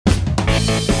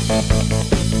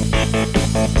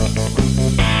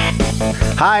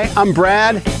Hi, I'm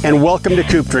Brad, and welcome to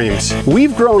Coop Dreams.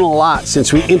 We've grown a lot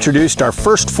since we introduced our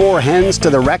first 4 hens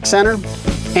to the rec center,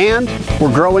 and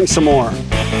we're growing some more.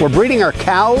 We're breeding our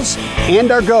cows and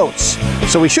our goats,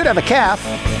 so we should have a calf,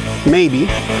 maybe,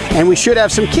 and we should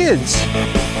have some kids,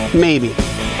 maybe.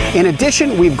 In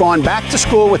addition, we've gone back to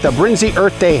school with the Brinzy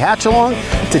Earth Day Hatch-Along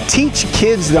to teach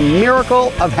kids the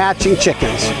miracle of hatching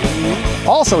chickens.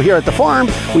 Also here at the farm,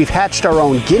 we've hatched our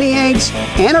own guinea eggs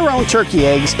and our own turkey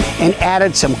eggs and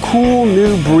added some cool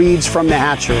new breeds from the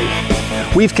hatchery.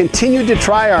 We've continued to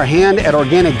try our hand at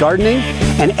organic gardening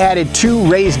and added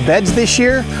 2 raised beds this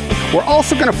year. We're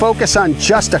also going to focus on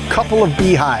just a couple of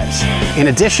beehives. In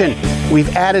addition, we've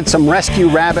added some rescue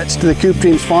rabbits to the Coop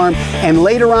Dreams farm, and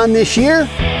later on this year,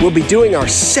 we'll be doing our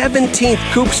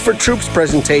 17th Coops for Troops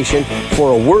presentation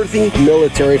for a worthy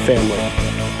military family.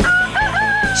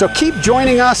 So keep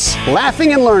joining us,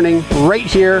 laughing and learning, right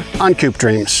here on Coop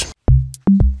Dreams.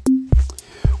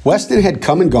 Weston had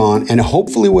come and gone and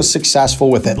hopefully was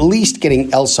successful with at least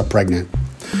getting Elsa pregnant.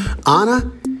 Anna,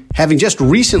 having just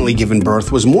recently given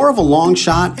birth, was more of a long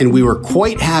shot, and we were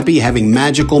quite happy having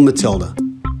magical Matilda.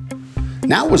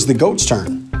 Now it was the goat's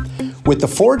turn. With the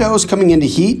 4 does coming into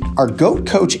heat, our goat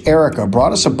coach Erica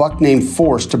brought us a buck named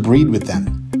Force to breed with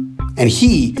them. And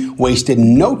he wasted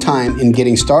no time in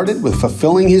getting started with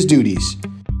fulfilling his duties.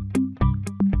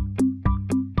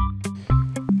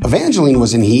 Evangeline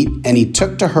was in heat, and he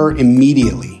took to her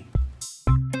immediately.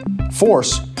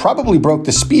 Force probably broke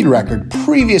the speed record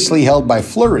previously held by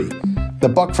Flurry, the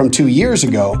buck from 2 years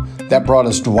ago that brought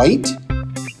us Dwight,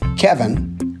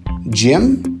 Kevin,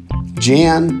 Jim,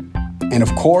 Jan, and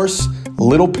of course,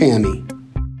 little Pammy.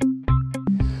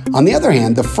 On the other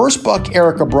hand, the first buck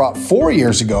Erica brought 4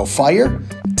 years ago, Fire,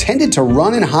 tended to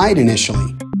run and hide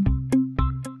initially.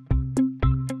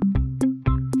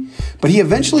 But he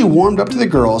eventually warmed up to the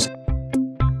girls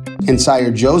and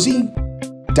sired Josie,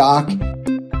 Doc,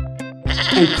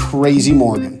 and Crazy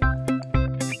Morgan.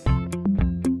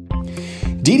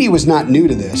 Dee Dee was not new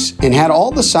to this and had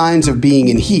all the signs of being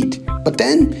in heat, but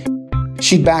then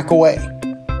she'd back away.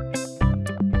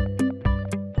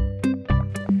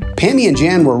 Pammy and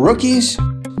Jan were rookies,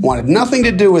 wanted nothing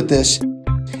to do with this,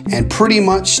 and pretty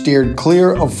much steered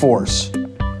clear of Force.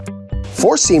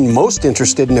 Force seemed most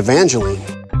interested in Evangeline,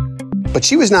 but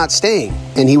she was not staying,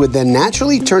 and he would then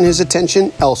naturally turn his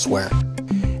attention elsewhere.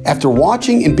 After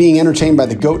watching and being entertained by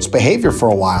the goat's behavior for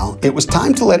a while, it was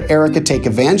time to let Erica take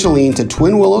Evangeline to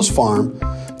Twin Willows Farm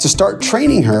to start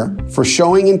training her for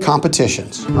showing in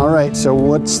competitions. All right, so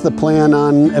what's the plan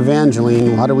on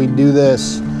Evangeline? How do we do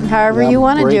this? However you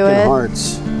want to do it.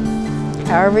 Hearts.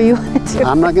 However you want to do it.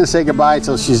 I'm not going to say goodbye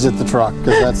till she's at the truck,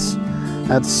 because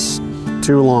that's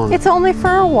too long. It's only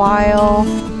for a while.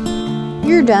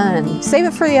 You're done. Save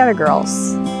it for the other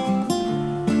girls.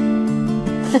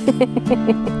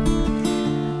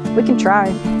 We can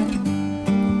try.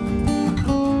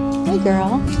 Hey,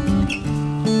 girl.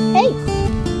 Hey.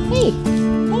 Hey.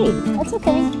 Hey. That's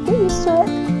okay. Get used to it.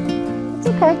 It's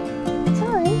okay. It's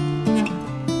all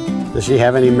right. Does she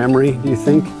have any memory, do you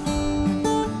think?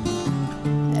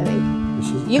 I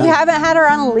mean, you haven't had her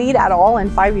on a lead at all in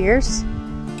 5 years?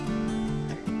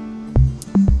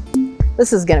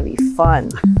 This is going to be fun.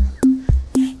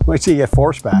 Wait till you get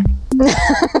Force back.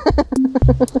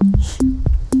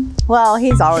 Well,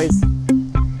 he's always,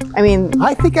 I mean.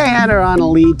 I think I had her on a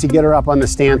lead to get her up on the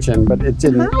stanchion, but it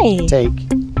didn't take.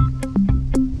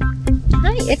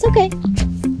 Hi, it's okay.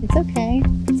 It's okay.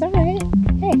 It's all right.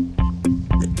 Hey,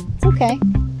 it's okay.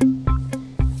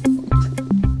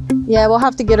 Yeah, we'll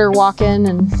have to get her walking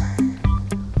and.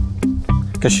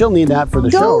 Because she'll need that for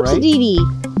the show, right? Go to Dee Dee.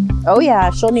 Oh yeah,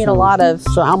 she'll need a lot of.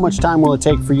 So how much time will it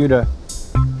take for you to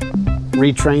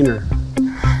retrain her?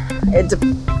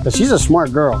 But she's a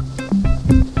smart girl.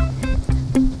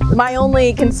 My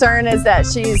only concern is that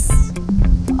she's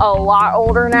a lot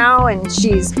older now and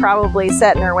she's probably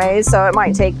set in her ways, so it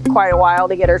might take quite a while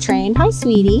to get her trained. Hi,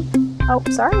 sweetie. Oh,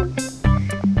 sorry.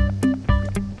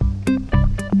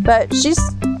 But she's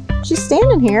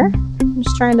standing here. I'm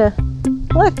just trying to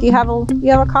look. You have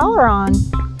a collar on.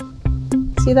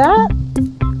 See that?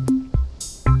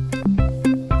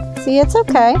 See, it's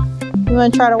okay. You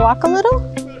want to try to walk a little?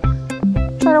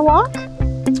 Try to walk?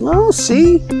 Oh,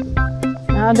 see?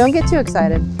 No, don't get too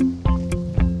excited.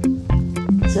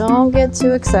 Don't get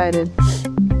too excited.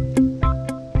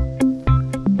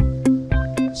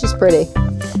 She's pretty.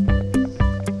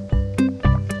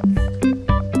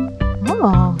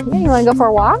 Oh, yeah, you want to go for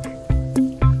a walk?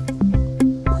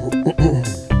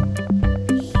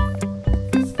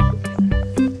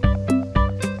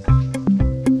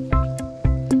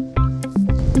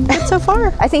 so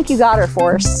far. I think you got her,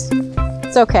 Force.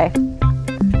 It's okay.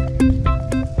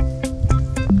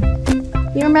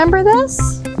 You remember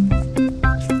this?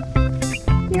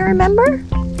 You remember?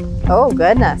 Oh,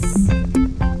 goodness.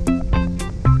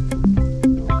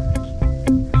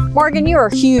 Morgan, you are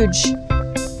huge.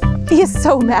 He is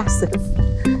so massive.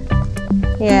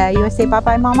 Yeah, you want to say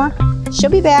bye-bye, Mama?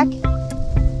 She'll be back.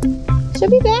 She'll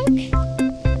be back.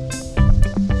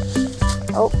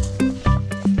 Oh.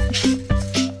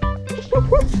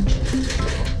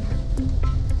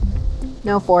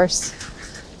 No Force.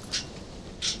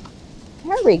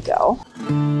 There we go.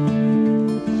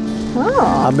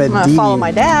 Oh, I bet I'm gonna follow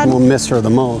my dad. Will miss her the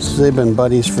most. They've been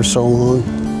buddies for so long.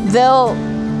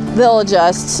 They'll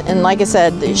adjust, and like I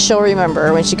said, she'll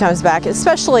remember when she comes back,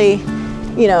 especially,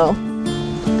 you know,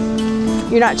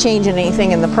 you're not changing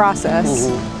anything in the process.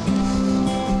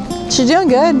 She's doing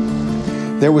good.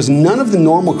 There was none of the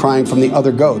normal crying from the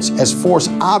other goats, as Force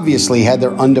obviously had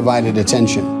their undivided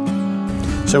attention.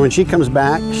 So when she comes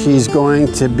back, she's going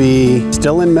to be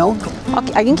still in milk?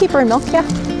 I can keep her in milk, yeah.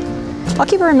 I'll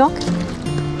keep her in milk.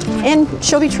 And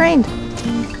she'll be trained.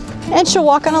 And she'll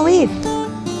walk on a lead.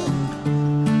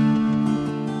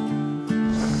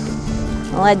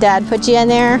 I'll let Dad put you in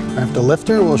there. I have to lift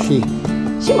her, or will she?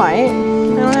 She might.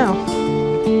 I don't know.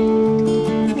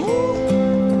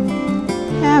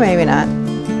 Yeah, maybe not.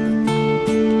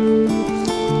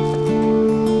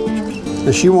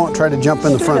 And she won't try to jump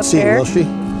in the front seat, will she?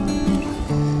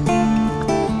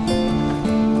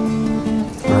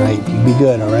 All right, be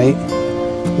good, all right?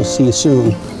 We'll see you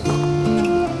soon.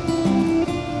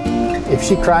 If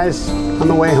she cries on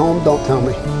the way home, don't tell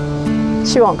me.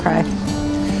 She won't cry.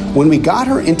 When we got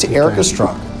her into Erica's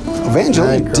truck,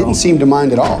 Evangeline didn't seem to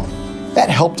mind at all. That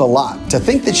helped a lot, to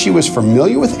think that she was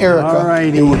familiar with Erica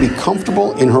and would be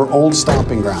comfortable in her old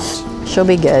stomping grounds. She'll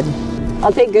be good.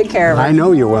 I'll take good care of her. I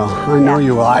know you will. I know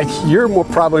you will. You're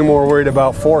probably more worried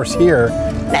about Force here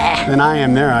than I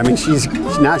am there. I mean,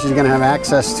 now she's going to have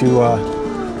access to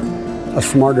a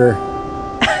smarter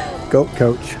goat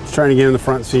coach. She's trying to get in the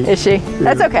front seat. Is she?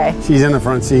 That's okay. She's in the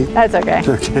front seat. That's okay.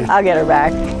 Okay. I'll get her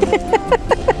back.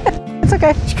 It's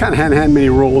okay. She kind of hadn't had many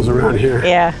rules around here.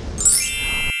 Yeah.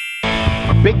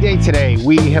 Big day today.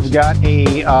 We have got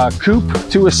a coop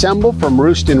to assemble from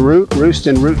Roost Root,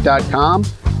 roostandroot.com.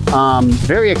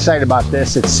 Very excited about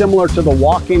this. It's similar to the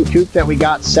walk-in coop that we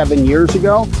got 7 years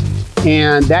ago,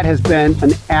 and that has been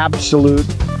an absolute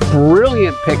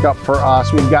brilliant pickup for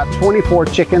us. We've got 24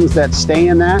 chickens that stay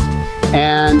in that,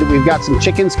 and we've got some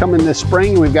chickens coming this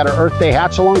spring. We've got our Earth Day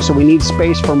hatch along, so we need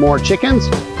space for more chickens.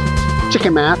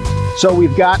 Chicken math. So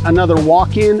we've got another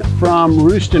walk-in from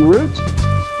Roost Root,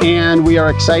 and we are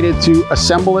excited to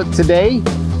assemble it today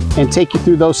and take you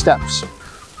through those steps.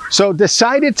 So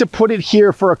decided to put it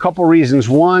here for a couple reasons.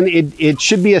 One, it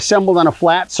should be assembled on a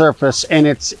flat surface, and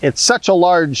it's such a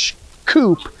large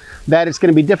coop that it's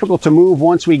going to be difficult to move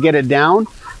once we get it down.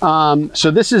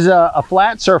 So this is a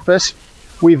flat surface.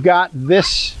 We've got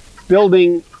this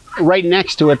building right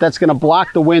next to it that's going to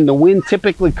block the wind. The wind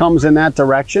typically comes in that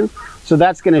direction, so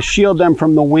that's going to shield them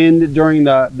from the wind during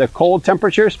the cold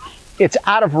temperatures. It's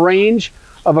out of range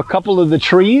of a couple of the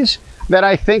trees that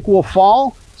I think will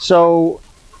fall, so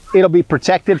it'll be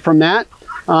protected from that.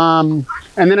 And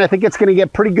then I think it's going to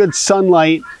get pretty good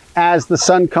sunlight as the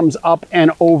sun comes up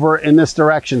and over in this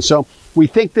direction. So we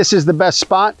think this is the best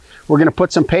spot. We're going to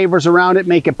put some pavers around it,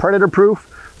 make it predator proof.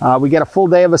 We get a full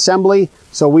day of assembly,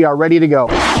 so we are ready to go.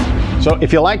 So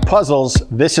if you like puzzles,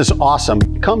 this is awesome.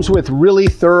 It comes with really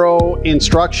thorough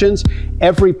instructions.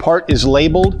 Every part is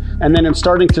labeled, and then I'm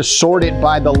starting to sort it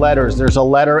by the letters. There's a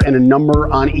letter and a number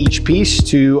on each piece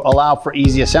to allow for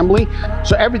easy assembly.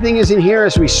 So everything is in here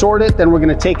as we sort it, then we're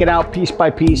gonna take it out piece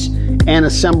by piece and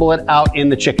assemble it out in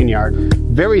the chicken yard.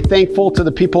 Very thankful to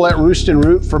the people at Roost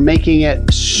Root for making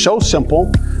it so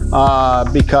simple,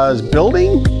 because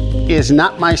building is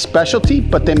not my specialty,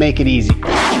 but they make it easy.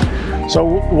 So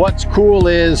what's cool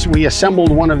is we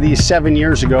assembled one of these 7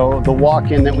 years ago, the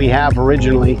walk-in that we have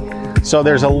originally. So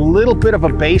there's a little bit of a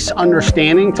base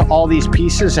understanding to all these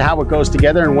pieces, how it goes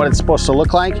together and what it's supposed to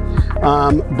look like.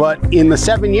 But in the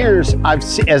 7 years,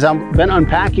 as I've been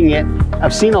unpacking it,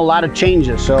 I've seen a lot of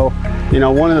changes. So, you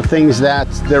know, one of the things that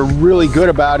they're really good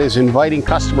about is inviting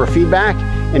customer feedback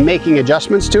and making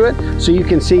adjustments to it. So you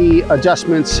can see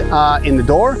adjustments in the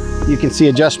door, you can see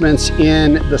adjustments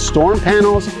in the storm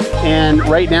panels, and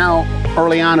right now,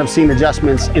 early on, I've seen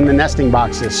adjustments in the nesting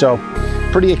boxes. So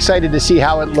pretty excited to see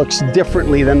how it looks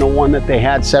differently than the one that they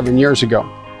had 7 years ago.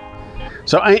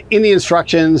 So in the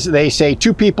instructions, they say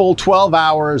 2 people, 12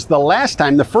 hours.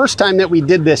 The first time that we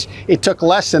did this, it took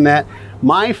less than that.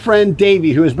 My friend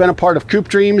Davi, who has been a part of Coop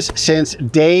Dreams since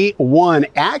day one,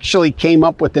 actually came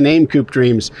up with the name Coop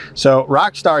Dreams. So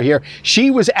Rockstar here,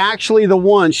 she was actually the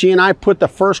one, she and I put the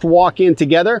first walk in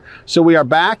together. So we are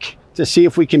back to see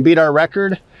if we can beat our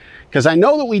record. Because I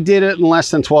know that we did it in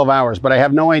less than 12 hours, but I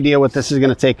have no idea what this is going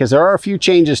to take because there are a few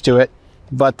changes to it.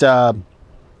 But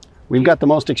we've got the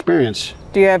most experience.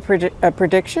 Do you have a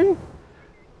prediction?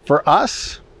 For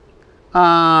us,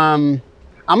 I'm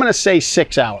going to say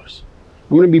 6 hours.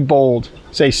 I'm going to be bold,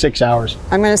 say 6 hours.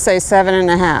 I'm going to say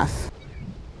 7.5.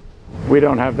 We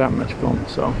don't have that much film,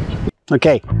 so.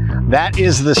 Okay, that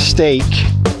is the stake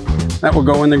that will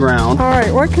go in the ground. All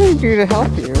right, what can I do to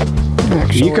help you?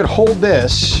 Actually, you could hold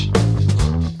this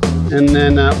and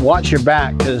then watch your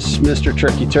back because Mr.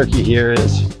 Turkey Turkey here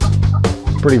is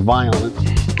pretty violent.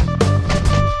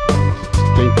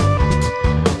 Okay.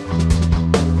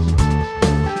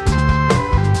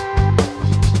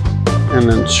 And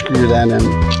then screw that in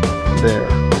there.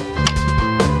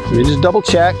 Let me just double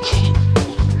check.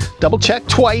 Double check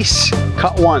twice,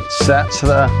 cut once. That's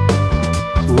the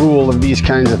rule of these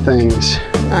kinds of things.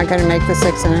 Not gonna make the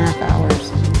 6.5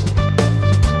 hours.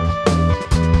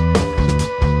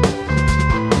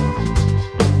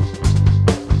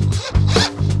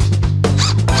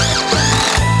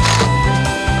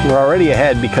 We're already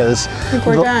ahead because I think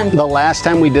we're done. The last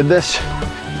time we did this,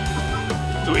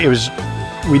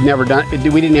 we'd never done it.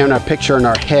 We didn't even have a picture in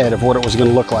our head of what it was going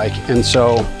to look like, and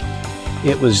so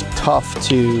it was tough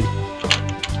to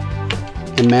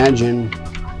imagine.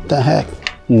 The heck?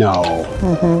 No.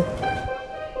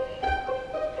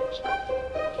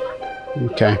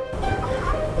 Okay.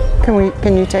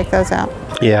 Can you take those out?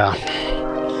 Yeah.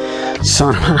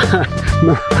 Son,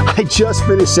 I just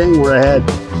finished saying we're ahead.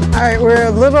 All right, we're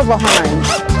a little behind.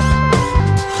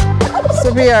 This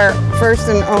will be our first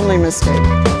and only mistake.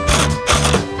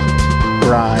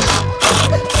 Right.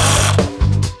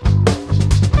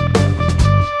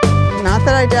 Not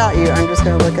that I doubt you, I'm just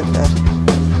gonna look at the...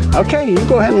 Okay, you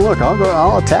go ahead and look.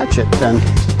 I'll attach it then.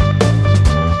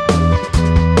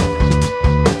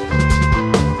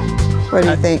 What do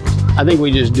you think? I think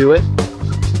we just do it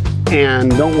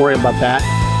and don't worry about that.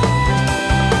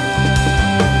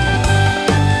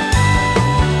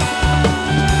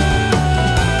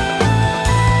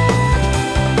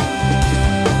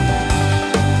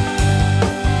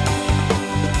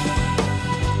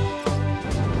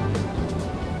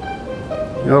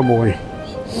 Oh boy.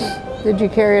 Did you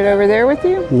carry it over there with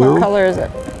you? No. What color is it?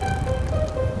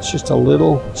 It's just a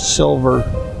little silver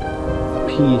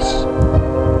piece.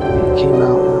 It came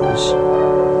out when I was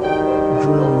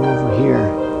drilling over here.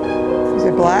 Is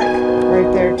it black?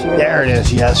 Right there to your There it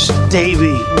is, yes.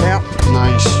 Davi. Yep.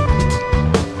 Nice.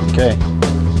 Okay.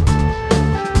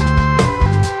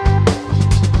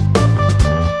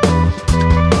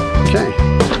 Okay.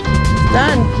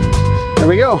 Done. There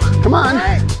we go. Come on. All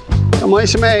right. Come lay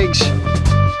some eggs.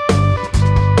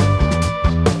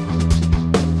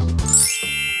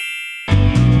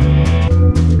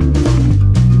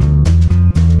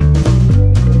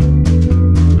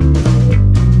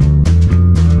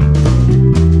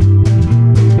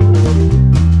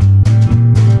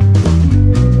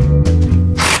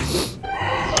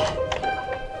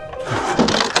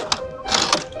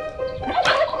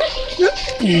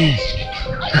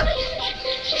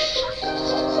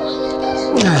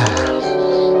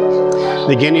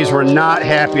 The guineas were not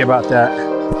happy about that.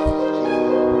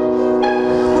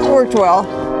 It worked well.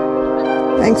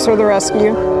 Thanks for the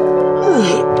rescue.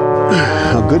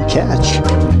 A good catch.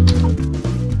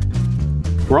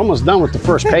 We're almost done with the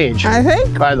first page, I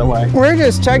think by the way. we're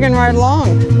just chugging right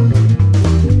along.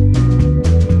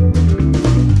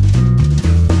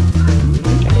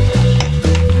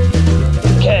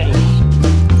 Okay.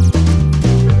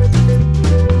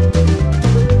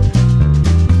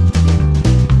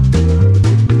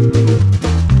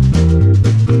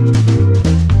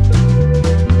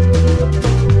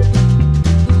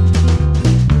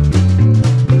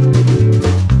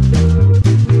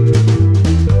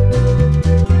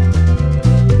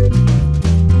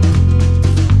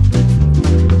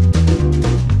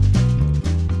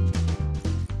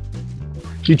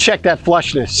 You check that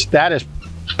flushness. That is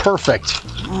perfect.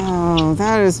 Oh,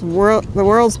 that is the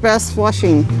world's best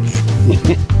flushing.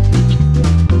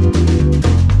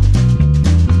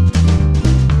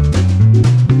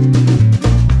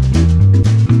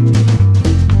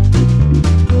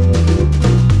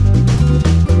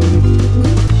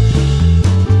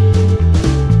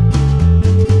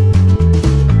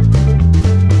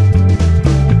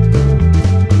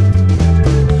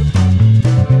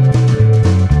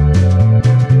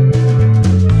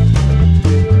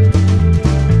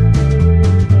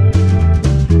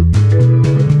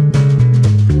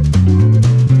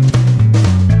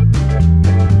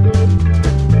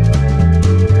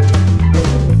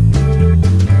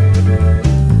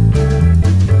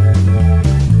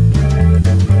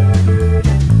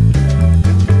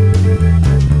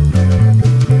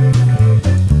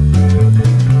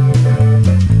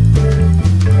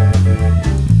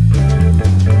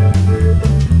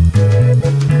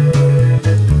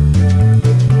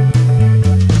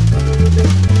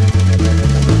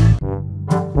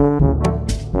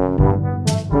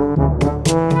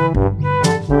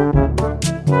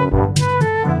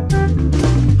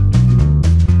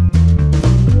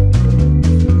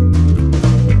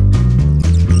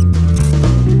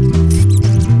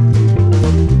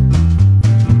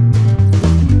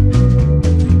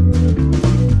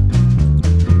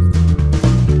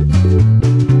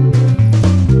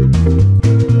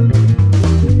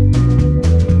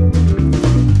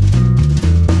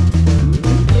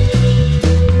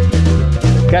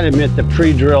 Gotta admit, the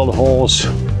pre-drilled holes,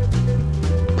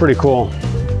 pretty cool.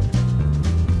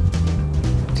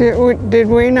 Did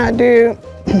we not do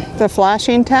the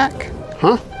flashing tack?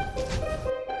 Huh?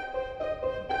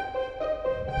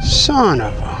 Son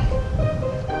of a...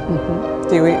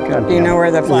 Do you know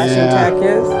where the flashing tack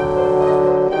is?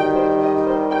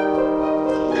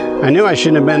 I knew I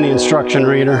shouldn't have been the instruction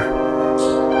reader.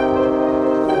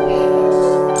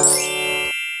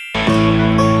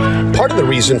 Part of the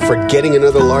reason for getting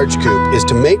another large coop is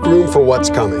to make room for what's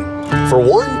coming. For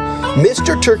one,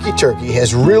 Mr. Turkey Turkey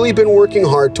has really been working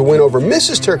hard to win over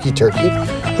Mrs. Turkey Turkey,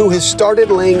 who has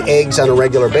started laying eggs on a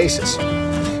regular basis.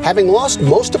 Having lost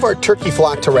most of our turkey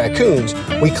flock to raccoons,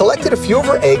 we collected a few of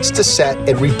our eggs to set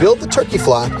and rebuild the turkey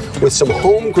flock with some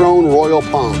homegrown royal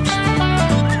palms.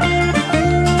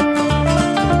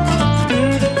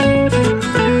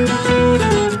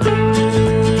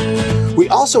 We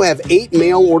also have 8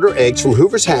 mail order eggs from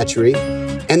Hoover's Hatchery,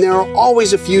 and there are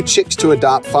always a few chicks to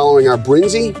adopt following our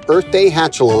Brinzy Earth Day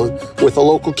hatch-along with a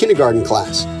local kindergarten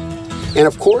class. And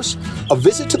of course, a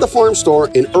visit to the farm store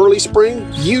in early spring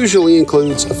usually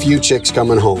includes a few chicks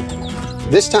coming home.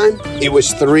 This time, it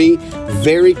was 3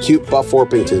 very cute buff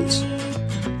Orpingtons.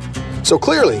 So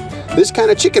clearly, this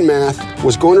kind of chicken math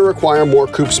was going to require more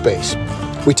coop space.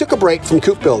 We took a break from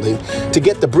coop building to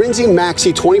get the Brinzy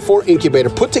Maxi 24 incubator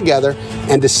put together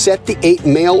and to set the 8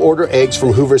 mail order eggs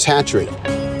from Hoover's Hatchery.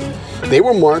 They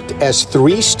were marked as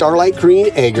 3 Starlight Green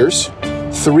Eggers,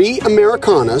 3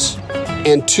 Americanas,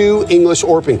 and 2 English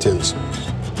Orpingtons.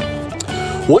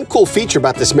 One cool feature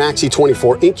about this Maxi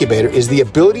 24 incubator is the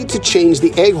ability to change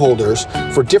the egg holders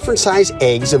for different size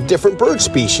eggs of different bird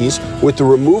species with the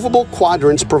removable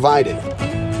quadrants provided.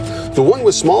 The one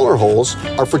with smaller holes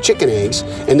are for chicken eggs,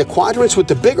 and the quadrants with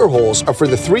the bigger holes are for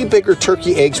the 3 bigger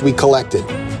turkey eggs we collected.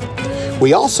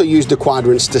 We also used the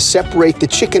quadrants to separate the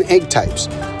chicken egg types.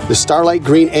 The Starlight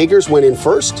Green Eggers went in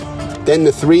first, then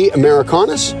the 3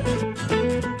 Americanas,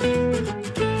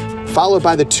 followed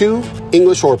by the 2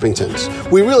 English Orpingtons.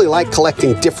 We really like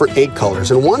collecting different egg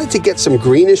colors and wanted to get some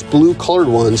greenish blue colored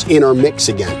ones in our mix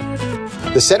again.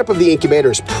 The setup of the incubator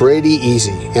is pretty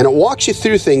easy, and it walks you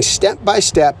through things step by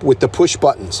step with the push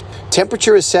buttons.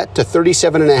 Temperature is set to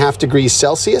 37.5 degrees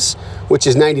Celsius, which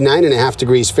is 99.5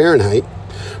 degrees Fahrenheit.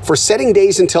 For setting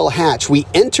days until hatch, we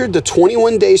entered the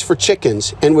 21 days for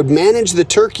chickens and would manage the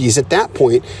turkeys at that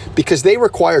point because they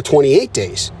require 28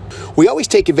 days. We always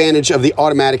take advantage of the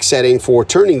automatic setting for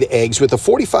turning the eggs with a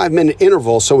 45-minute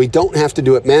interval so we don't have to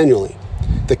do it manually.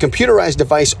 The computerized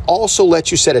device also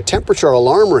lets you set a temperature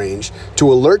alarm range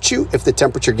to alert you if the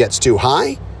temperature gets too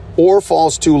high or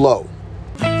falls too low.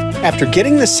 After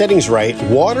getting the settings right,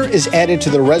 water is added to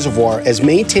the reservoir as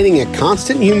maintaining a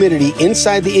constant humidity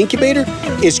inside the incubator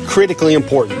is critically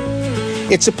important.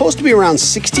 It's supposed to be around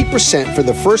 60% for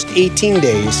the first 18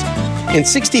 days and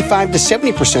 65 to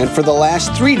 70% for the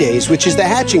last 3 days, which is the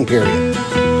hatching period.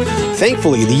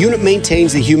 Thankfully, the unit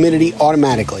maintains the humidity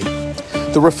automatically.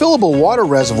 The refillable water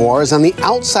reservoir is on the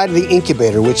outside of the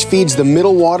incubator, which feeds the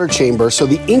middle water chamber, so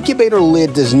the incubator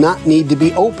lid does not need to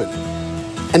be opened.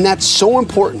 And that's so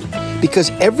important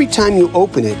because every time you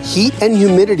open it, heat and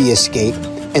humidity escape,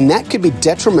 and that could be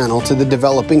detrimental to the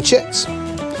developing chicks.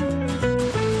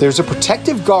 There's a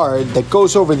protective guard that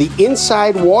goes over the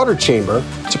inside water chamber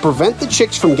to prevent the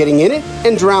chicks from getting in it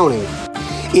and drowning.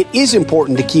 It is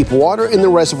important to keep water in the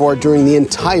reservoir during the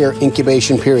entire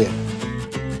incubation period.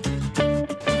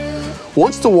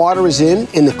 Once the water is in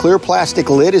and the clear plastic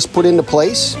lid is put into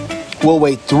place, we'll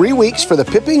wait 3 weeks for the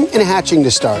pipping and hatching to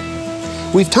start.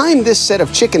 We've timed this set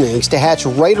of chicken eggs to hatch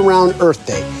right around Earth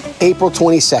Day, April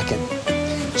 22nd.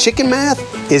 Chicken math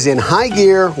is in high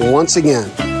gear once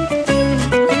again.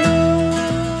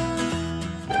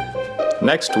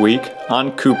 Next week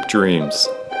on Coop Dreams.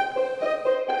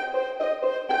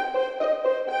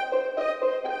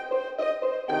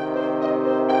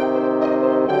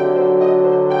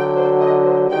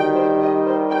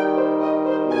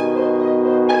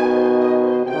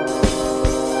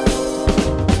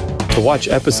 To watch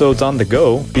episodes on the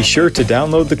go, be sure to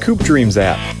download the Coop Dreams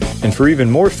app. And for even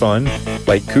more fun,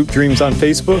 like Coop Dreams on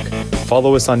Facebook,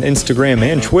 follow us on Instagram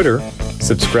and Twitter,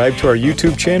 subscribe to our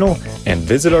YouTube channel, and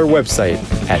visit our website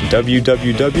at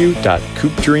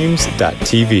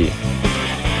www.coopdreams.tv.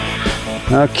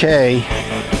 Okay.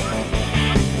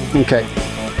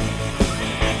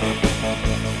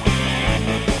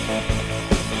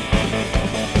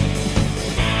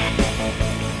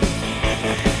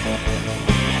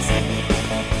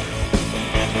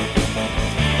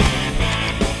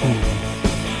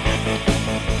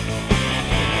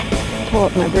 Pull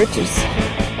up my britches.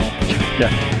 Yeah,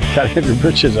 gotta have your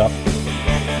britches up.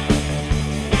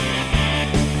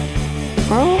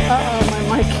 Oh,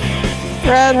 my mic.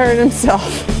 Brad hurt himself.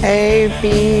 A,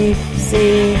 B,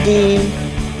 C, D,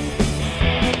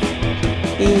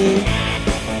 E.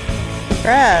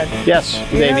 Brad. Yes,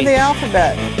 You know Davy. the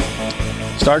alphabet.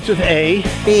 Starts with A,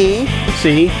 B,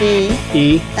 C, D,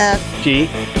 E, F, G.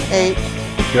 H.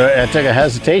 I took a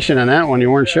hesitation on that one. You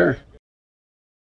weren't sure.